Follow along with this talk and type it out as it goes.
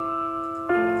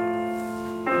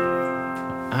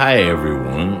Hi,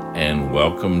 everyone, and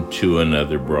welcome to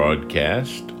another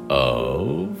broadcast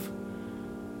of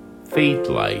Faith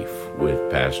Life with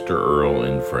Pastor Earl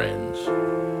and friends.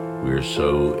 We're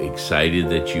so excited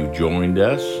that you've joined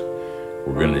us.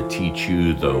 We're going to teach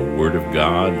you the Word of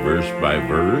God verse by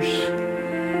verse.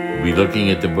 We'll be looking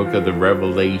at the book of the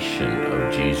Revelation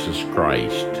of Jesus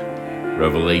Christ,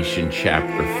 Revelation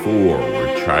chapter 4.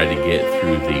 We'll try to get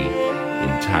through the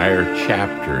entire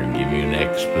chapter and give you an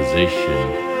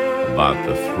exposition about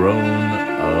the throne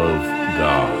of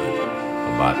God,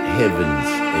 about heaven's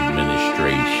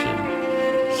administration.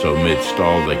 So amidst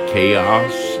all the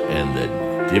chaos and the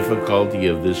difficulty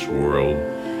of this world,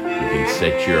 you can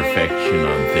set your affection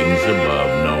on things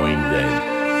above, knowing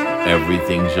that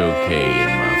everything's okay in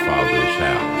my Father's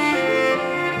house.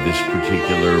 This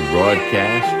particular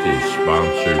broadcast is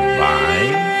sponsored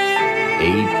by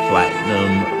A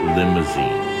Platinum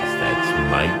Limousines. That's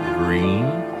Mike Green.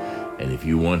 And if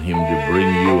you want him to bring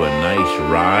you a nice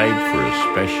ride for a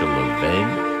special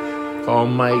event, call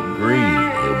Mike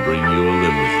Green. He'll bring you a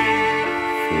limousine.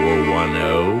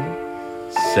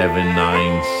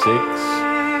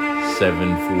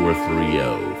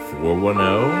 410-796-7430.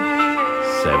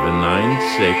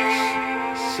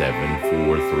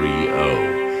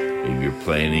 410-796-7430. If you're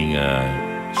planning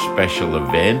a special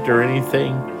event or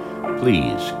anything,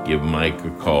 please give Mike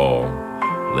a call.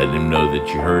 Let him know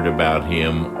that you heard about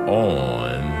him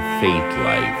on Faith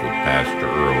Life with Pastor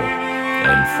Earl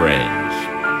and friends.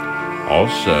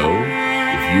 Also,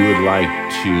 if you would like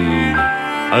to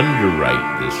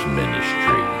underwrite this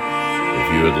ministry, if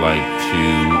you would like to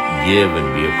give and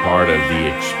be a part of the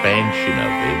expansion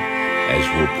of it, as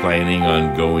we're planning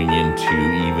on going into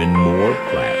even more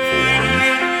platforms,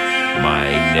 my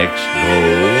next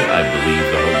goal, I believe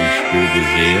the Holy Spirit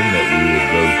is in, that we will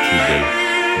go to the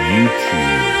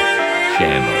YouTube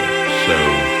channel. So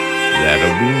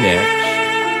that'll be next.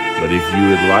 But if you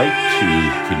would like to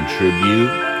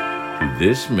contribute to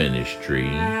this ministry,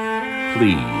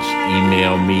 please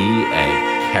email me at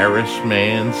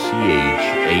charisman,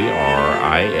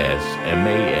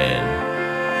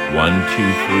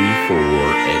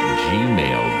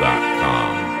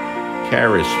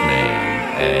 charisman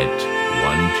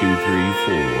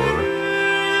 1234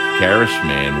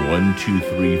 charisman at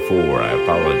 1234 I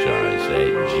apologize,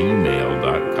 at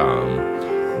gmail.com,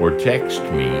 or text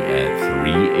me at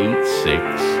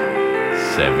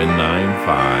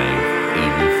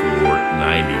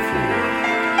 386-795-8494.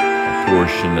 A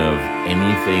portion of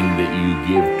anything that you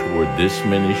give toward this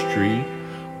ministry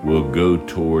will go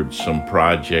towards some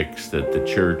projects that the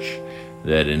church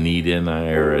that Anita and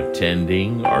I are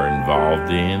attending are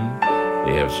involved in.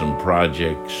 They have some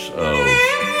projects of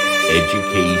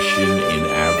education in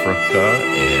Africa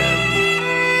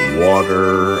and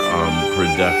water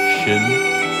production,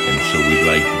 and so we'd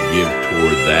like to give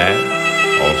toward that.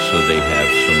 Also, they have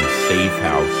some safe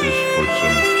houses for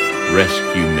some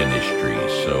rescue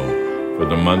ministries. So for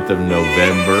the month of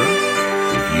November,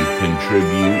 if you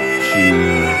contribute to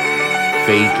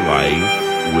Faith Life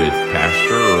with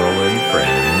Pastor Earl and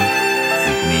friends,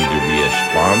 you can either be a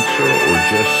sponsor or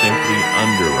just simply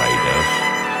underwrite us.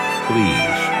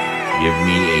 Please give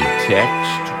me a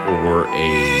text or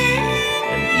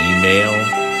an email,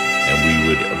 and we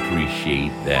would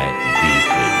appreciate that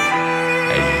deeply.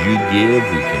 As you give,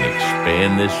 we can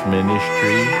expand this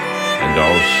ministry, and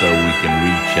also we can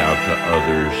reach out to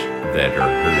others that are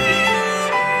hurting.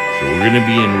 So we're going to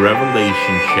be in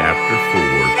Revelation chapter 4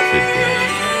 today.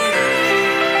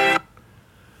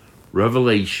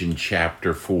 Revelation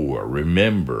chapter 4.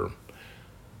 Remember,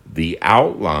 the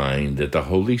outline that the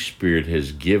Holy Spirit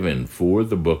has given for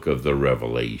the book of the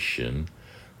Revelation,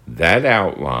 that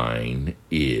outline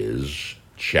is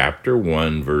chapter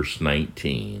 1, verse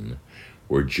 19,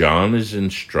 where John is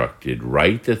instructed,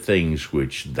 write the things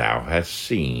which thou hast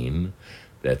seen.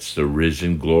 That's the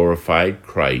risen, glorified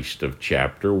Christ of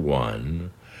chapter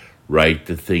 1. Write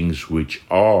the things which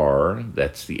are,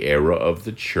 that's the era of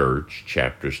the church,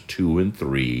 chapters 2 and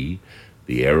 3,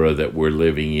 the era that we're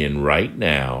living in right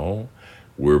now.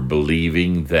 We're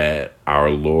believing that our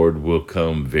Lord will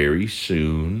come very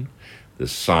soon. The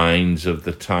signs of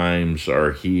the times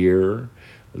are here.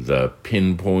 The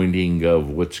pinpointing of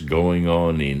what's going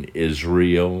on in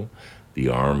Israel, the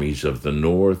armies of the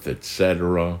north,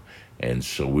 etc. And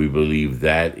so we believe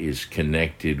that is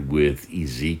connected with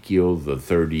Ezekiel, the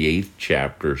 38th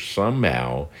chapter,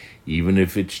 somehow, even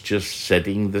if it's just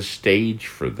setting the stage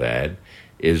for that.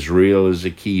 Israel is a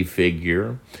key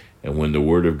figure. And when the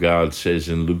Word of God says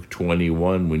in Luke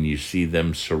 21, when you see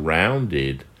them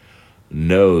surrounded,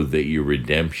 know that your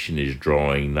redemption is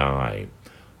drawing nigh.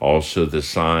 Also, the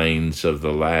signs of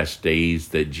the last days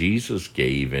that Jesus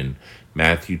gave in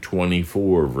Matthew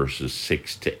 24, verses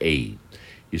 6 to 8.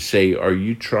 You say, are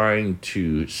you trying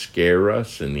to scare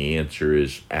us? And the answer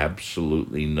is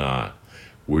absolutely not.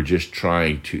 We're just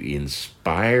trying to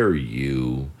inspire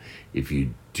you if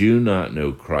you do not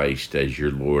know Christ as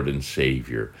your Lord and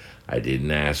Savior. I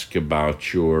didn't ask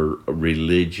about your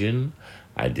religion.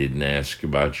 I didn't ask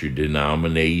about your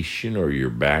denomination or your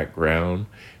background.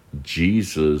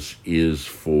 Jesus is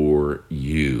for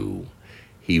you.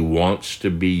 He wants to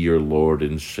be your Lord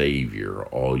and Savior.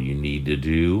 All you need to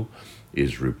do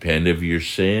is repent of your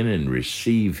sin and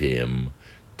receive him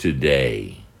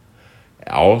today.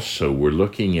 Also, we're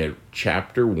looking at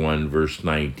chapter 1, verse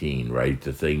 19, right?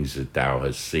 The things that thou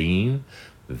hast seen,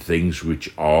 the things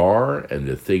which are, and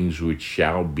the things which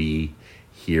shall be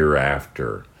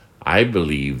hereafter. I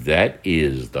believe that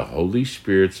is the Holy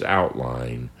Spirit's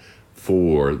outline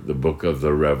for the book of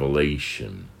the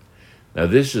Revelation. Now,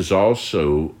 this is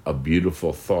also a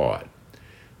beautiful thought.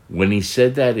 When he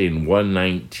said that in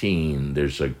 119,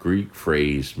 there's a Greek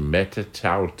phrase,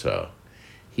 metatauta.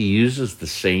 He uses the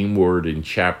same word in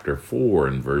chapter 4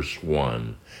 and verse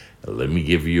 1. Now, let me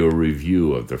give you a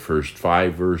review of the first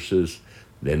 5 verses,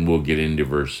 then we'll get into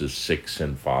verses 6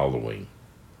 and following.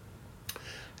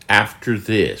 After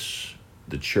this,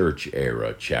 the church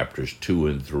era, chapters 2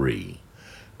 and 3.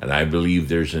 And I believe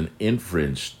there's an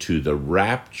inference to the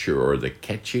rapture or the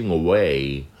catching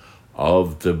away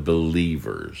of the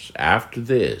believers. After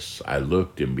this, I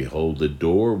looked, and behold, the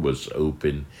door was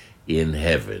open in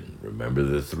heaven. Remember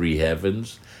the 3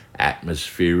 heavens?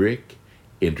 Atmospheric,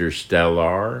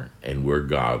 interstellar, and where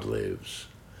God lives.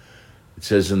 It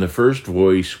says, in the first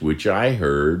voice which I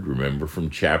heard, remember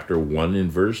from chapter 1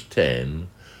 and verse 10,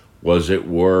 was it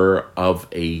were of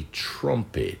a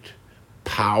trumpet,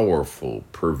 powerful,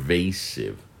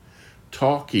 pervasive,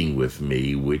 talking with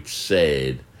me, which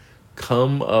said,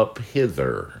 come up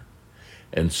hither.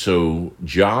 And so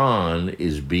John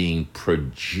is being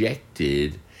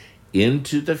projected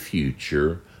into the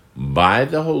future by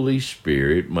the Holy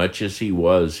Spirit, much as he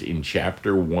was in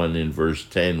chapter 1 and verse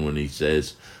 10 when he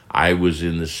says, I was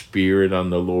in the Spirit on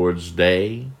the Lord's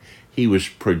day. He was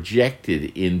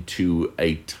projected into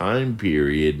a time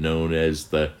period known as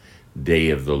the day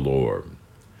of the Lord.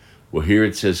 Well, here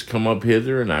it says, come up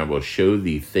hither, and I will show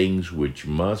thee things which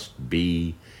must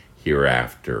be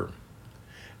hereafter.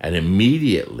 And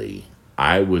immediately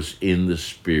I was in the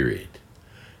Spirit.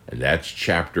 And that's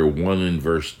chapter 1 and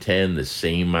verse 10, the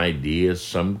same idea,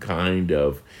 some kind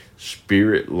of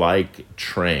spirit-like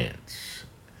trance.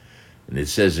 And it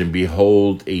says, and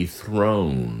behold, a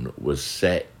throne was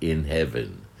set in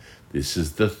heaven. This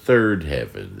is the 3rd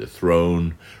heaven, the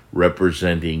throne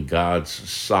representing God's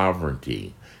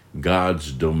sovereignty,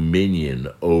 God's dominion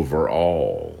over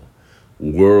all.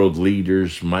 World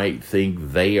leaders might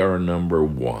think they are number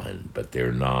 1, but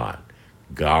they're not.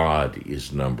 God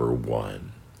is number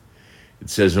 1. It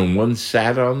says, and one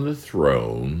sat on the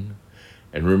throne.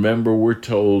 And remember, we're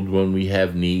told when we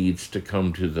have needs to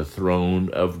come to the throne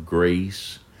of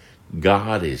grace,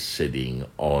 God is sitting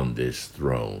on this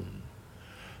throne.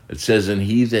 It says, and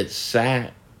he that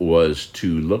sat was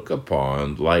to look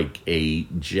upon like a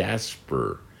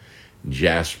jasper.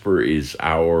 Jasper is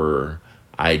our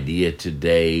idea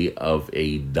today of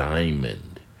a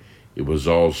diamond. It was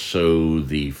also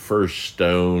the first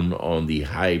stone on the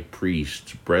high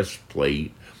priest's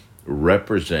breastplate,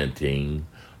 representing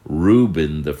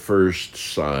Reuben, the first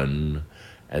son,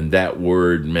 and that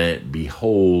word meant,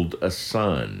 behold, a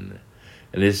son.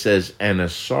 And it says, and a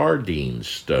sardine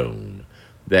stone,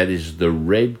 that is the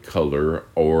red color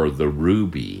or the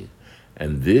ruby.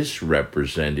 And this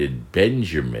represented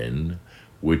Benjamin,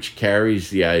 which carries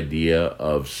the idea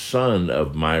of son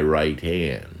of my right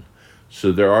hand.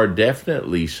 So there are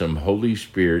definitely some Holy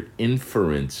Spirit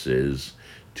inferences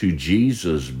to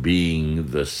Jesus being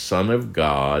the Son of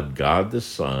God, God the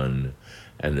Son,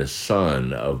 and the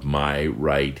Son of my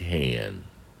right hand.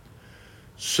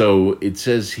 So it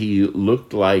says he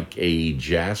looked like a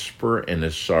jasper and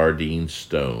a sardine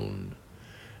stone.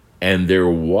 And there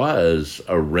was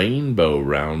a rainbow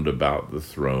round about the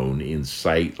throne in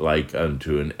sight like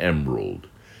unto an emerald.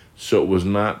 So it was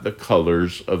not the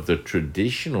colors of the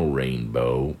traditional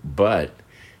rainbow, but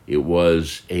it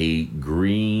was a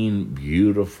green,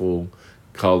 beautiful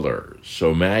color.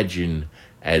 So imagine,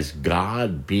 as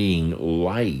God being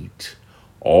light,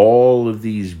 all of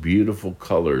these beautiful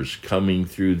colors coming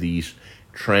through these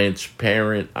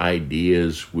transparent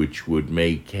ideas which would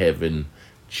make heaven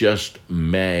just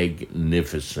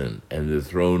magnificent, and the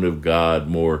throne of God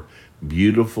more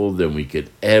beautiful than we could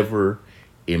ever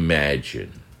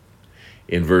imagine.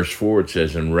 In verse 4 it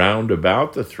says, "And round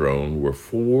about the throne were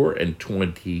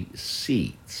 24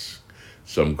 seats."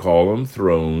 Some call them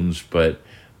thrones, but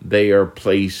they are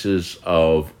places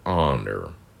of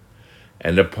honor.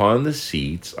 "And upon the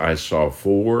seats I saw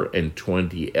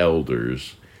 24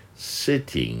 elders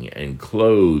sitting and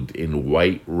clothed in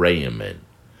white raiment.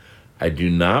 I do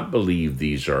not believe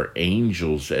these are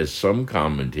angels, as some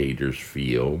commentators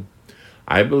feel.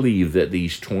 I believe that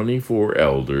these 24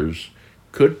 elders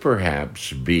could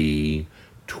perhaps be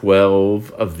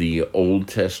 12 of the Old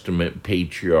Testament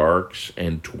patriarchs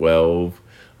and 12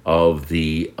 of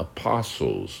the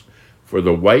apostles. For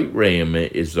the white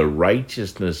raiment is the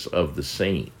righteousness of the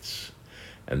saints,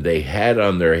 and they had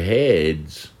on their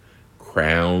heads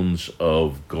crowns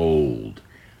of gold."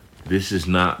 This is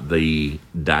not the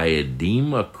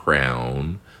diadema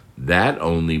crown. That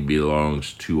only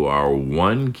belongs to our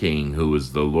one King, who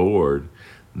is the Lord.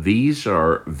 These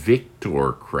are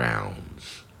victor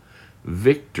crowns.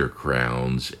 Victor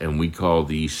crowns, and we call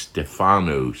these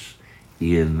Stephanos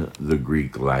in the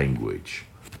Greek language.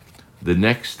 The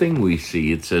next thing we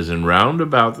see, it says, "And round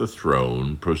about the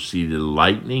throne proceeded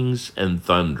lightnings and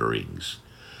thunderings,"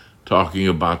 talking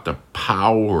about the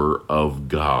power of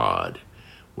God.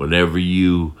 Whenever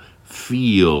you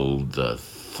feel the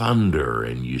thunder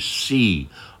and you see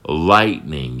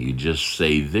lightning, you just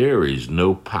say, there is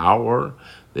no power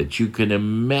that you can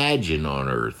imagine on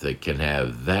earth that can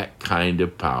have that kind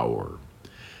of power.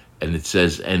 And it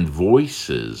says, "And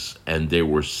voices, and there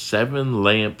were 7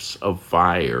 lamps of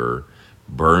fire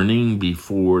burning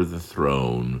before the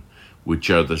throne, which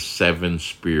are the 7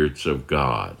 spirits of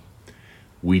God."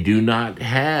 We do not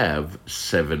have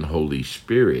 7 Holy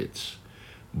Spirits,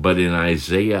 but in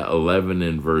Isaiah 11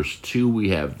 and verse 2, we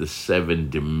have the 7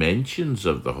 dimensions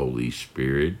of the Holy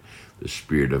Spirit: the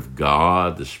Spirit of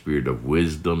God, the Spirit of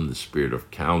wisdom, the Spirit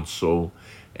of counsel.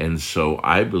 And so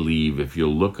I believe if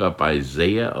you'll look up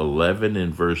Isaiah 11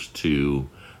 and verse 2,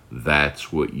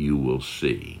 that's what you will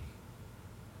see.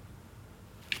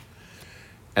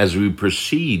 As we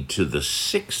proceed to the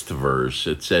 6th verse,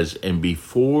 it says, "And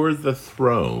before the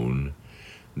throne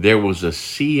there was a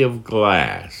sea of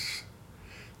glass."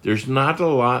 There's not a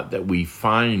lot that we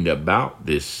find about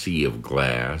this sea of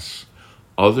glass,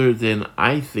 other than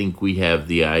I think we have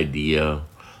the idea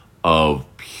of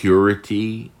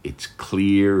purity. It's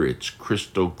clear, it's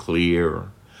crystal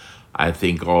clear. I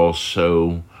think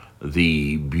also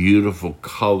the beautiful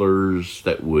colors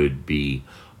that would be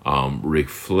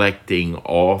reflecting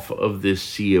off of this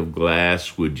sea of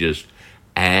glass would just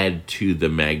add to the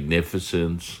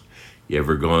magnificence. You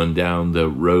ever gone down the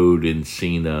road and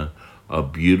seen a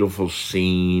beautiful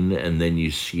scene, and then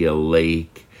you see a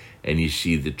lake, and you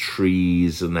see the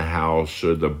trees and the house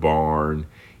or the barn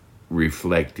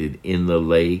reflected in the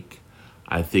lake?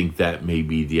 I think that may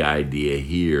be the idea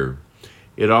here.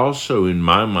 It also, in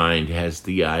my mind, has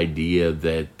the idea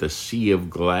that the sea of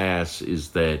glass is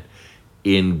that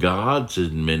in God's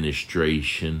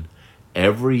administration,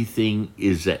 everything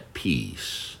is at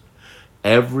peace.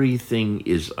 Everything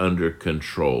is under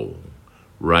control.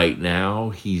 Right now,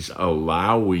 he's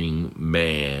allowing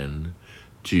man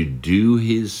to do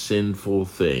his sinful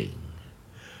thing.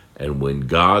 And when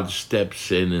God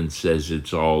steps in and says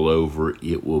it's all over,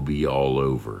 it will be all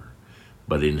over.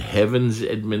 But in heaven's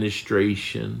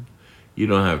administration, you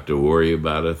don't have to worry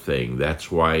about a thing.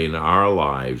 That's why in our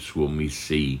lives, when we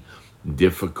see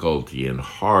difficulty and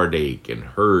heartache and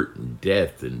hurt and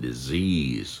death and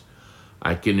disease,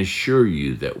 I can assure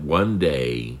you that one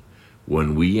day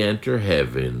when we enter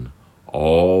heaven,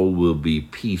 all will be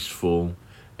peaceful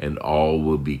and all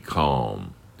will be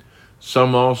calm.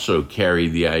 Some also carry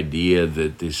the idea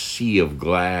that this sea of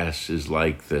glass is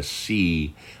like the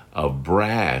sea of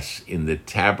brass in the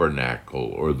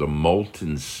tabernacle or the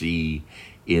molten sea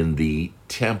in the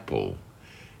temple.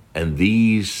 And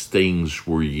these things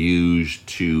were used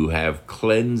to have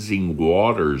cleansing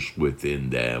waters within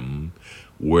them,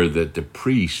 where that the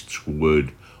priests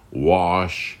would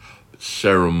wash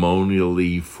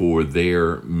ceremonially for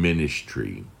their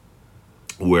ministry.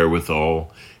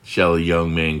 "Wherewithal shall a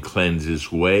young man cleanse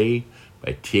his way?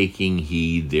 By taking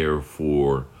heed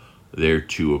therefore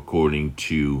thereto according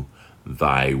to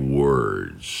thy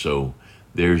words." So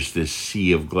there's this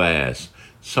sea of glass.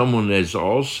 Someone has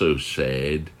also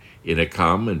said in a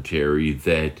commentary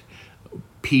that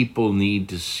people need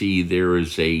to see there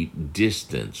is a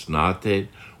distance, not that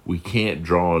we can't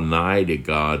draw nigh to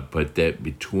God, but that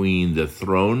between the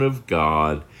throne of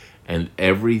God and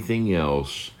everything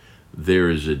else, there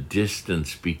is a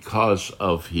distance because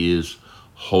of his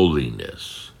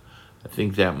holiness. I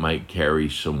think that might carry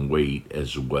some weight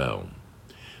as well.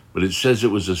 But it says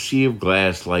it was a sea of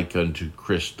glass like unto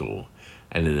crystal,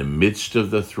 and in the midst of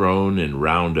the throne and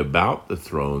round about the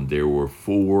throne there were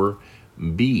 4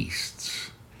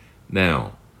 beasts.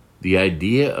 Now, the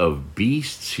idea of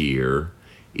beasts here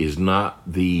is not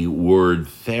the word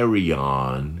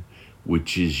therion,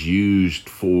 which is used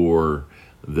for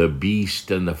the beast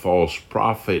and the false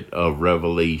prophet of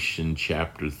Revelation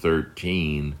chapter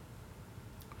 13.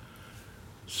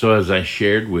 So as I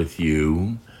shared with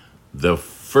you, the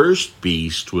first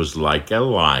beast was like a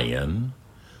lion,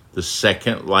 the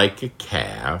second like a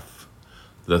calf,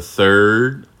 the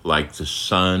third like the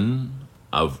son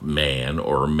of man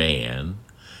or man,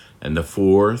 and the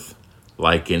fourth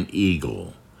like an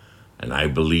eagle. And I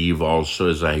believe also,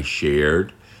 as I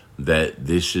shared, that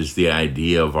this is the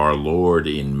idea of our Lord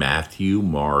in Matthew,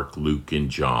 Mark, Luke, and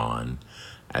John,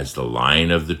 as the Lion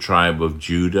of the tribe of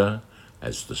Judah,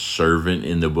 as the servant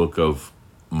in the book of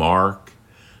Mark,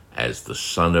 as the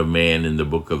Son of Man in the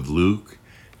book of Luke,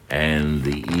 and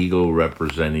the eagle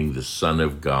representing the Son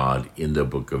of God in the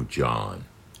book of John.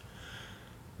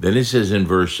 Then it says in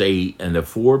verse 8, and the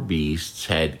 4 beasts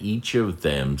had each of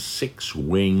them 6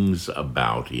 wings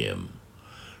about him.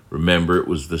 Remember, it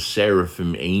was the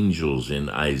seraphim angels in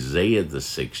Isaiah, the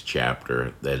 6th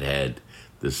chapter, that had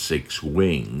the 6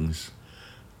 wings,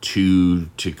 2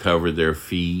 to cover their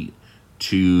feet,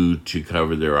 2 to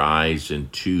cover their eyes,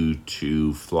 and 2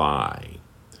 to fly.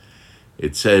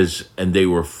 It says, and they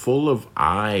were full of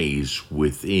eyes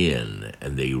within,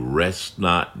 and they rest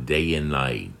not day and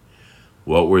night.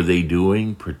 What were they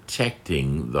doing?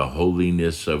 Protecting the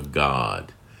holiness of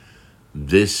God.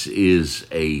 This is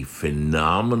a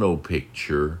phenomenal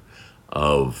picture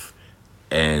of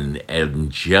an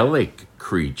angelic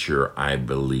creature, I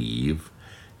believe.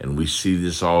 And we see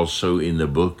this also in the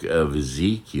book of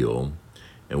Ezekiel.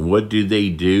 And what do?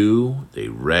 They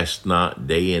rest not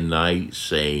day and night,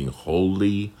 saying,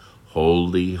 Holy,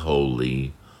 holy,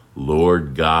 holy,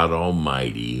 Lord God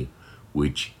Almighty,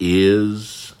 which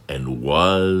is and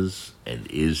was and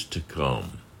is to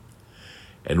come.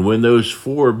 And when those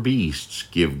 4 beasts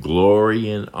give glory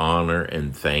and honor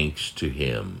and thanks to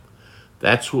him,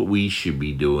 that's what we should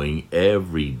be doing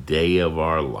every day of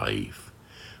our life.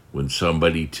 When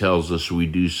somebody tells us we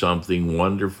do something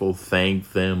wonderful,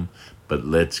 thank them, but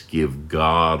let's give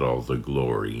God all the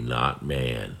glory, not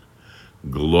man.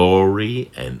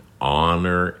 Glory and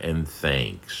honor and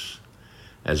thanks.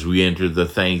 As we enter the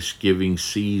Thanksgiving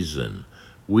season,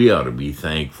 we ought to be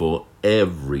thankful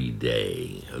every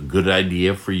day. A good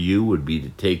idea for you would be to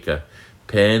take a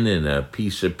pen and a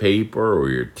piece of paper or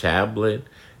your tablet,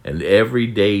 and every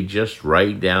day just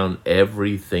write down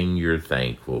everything you're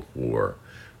thankful for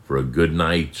a good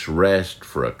night's rest,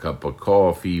 for a cup of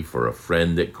coffee, for a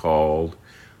friend that called.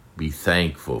 Be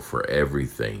thankful for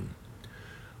everything.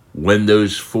 When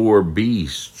those 4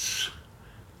 beasts,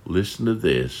 listen to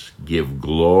this, give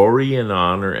glory and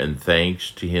honor and thanks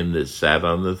to him that sat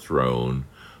on the throne,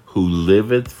 who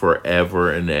liveth forever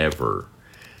and ever.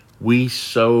 We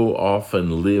so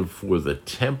often live for the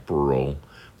temporal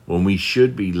when we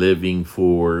should be living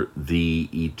for the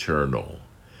eternal.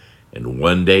 And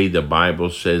one day the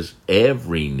Bible says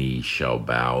every knee shall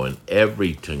bow and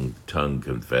every tongue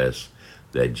confess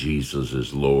that Jesus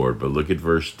is Lord. But look at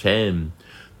verse 10.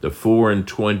 The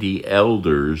 24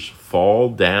 elders fall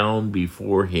down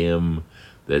before him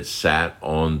that sat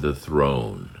on the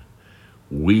throne.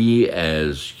 We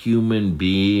as human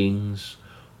beings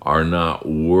are not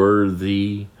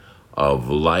worthy of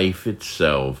life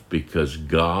itself because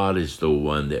God is the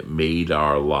one that made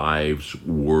our lives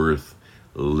worth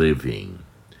living.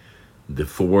 The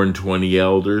 24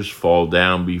 elders fall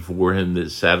down before him that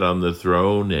sat on the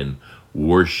throne and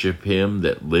worship him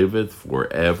that liveth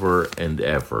forever and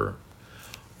ever.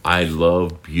 I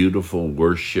love beautiful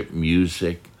worship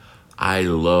music. I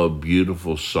love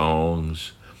beautiful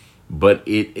songs. But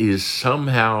it is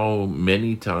somehow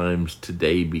many times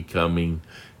today becoming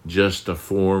just a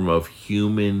form of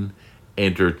human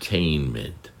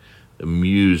entertainment. The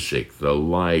music, the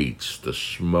lights, the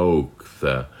smoke,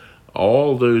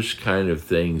 all those kind of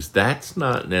things, that's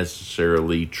not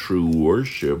necessarily true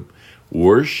worship.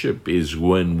 Worship is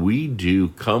when we do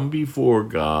come before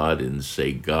God and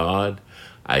say, God,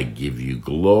 I give you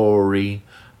glory.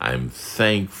 I'm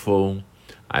thankful.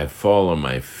 I fall on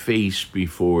my face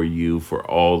before you for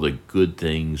all the good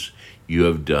things you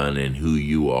have done and who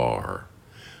you are.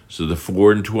 So the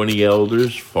 24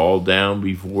 elders fall down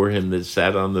before him that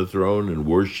sat on the throne and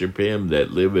worship him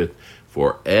that liveth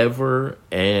forever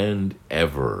and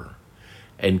ever,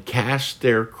 and cast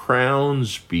their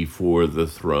crowns before the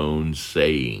throne,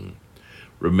 saying,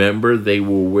 remember, they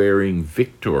were wearing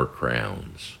victor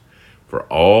crowns, for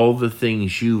all the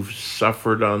things you've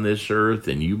suffered on this earth,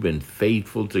 and you've been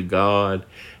faithful to God,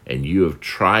 and you have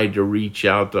tried to reach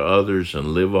out to others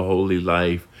and live a holy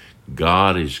life.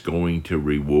 God is going to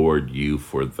reward you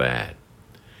for that.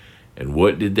 And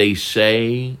what did they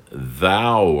say?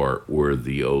 Thou art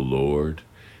worthy, O Lord,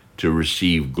 to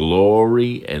receive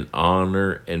glory and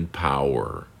honor and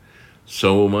power.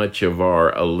 So much of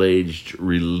our alleged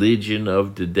religion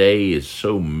of today is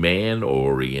so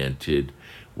man-oriented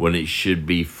when it should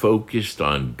be focused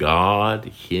on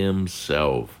God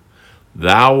Himself.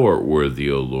 Thou art worthy,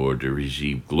 O Lord, to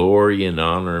receive glory and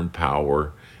honor and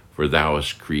power, for Thou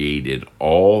hast created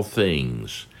all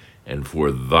things, and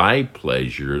for Thy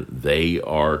pleasure they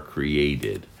are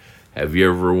created. Have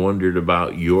you ever wondered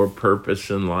about your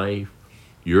purpose in life?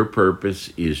 Your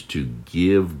purpose is to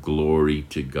give glory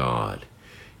to God.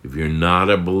 If you're not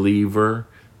a believer,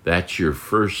 that's your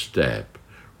first step.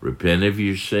 Repent of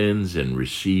your sins and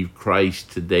receive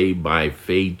Christ today by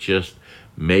faith. Just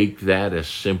make that a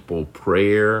simple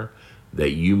prayer,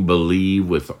 that you believe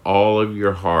with all of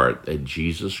your heart that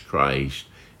Jesus Christ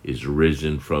is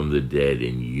risen from the dead,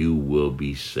 and you will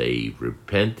be saved.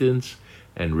 Repentance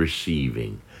and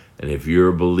receiving. And if you're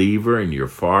a believer and you're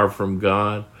far from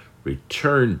God,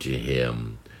 return to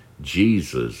Him.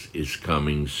 Jesus is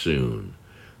coming soon.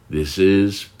 This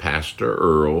is Pastor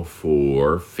Earl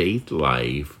for Faith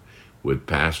Life with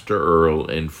Pastor Earl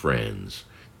and friends.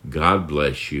 God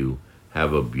bless you.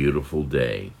 Have a beautiful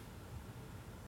day.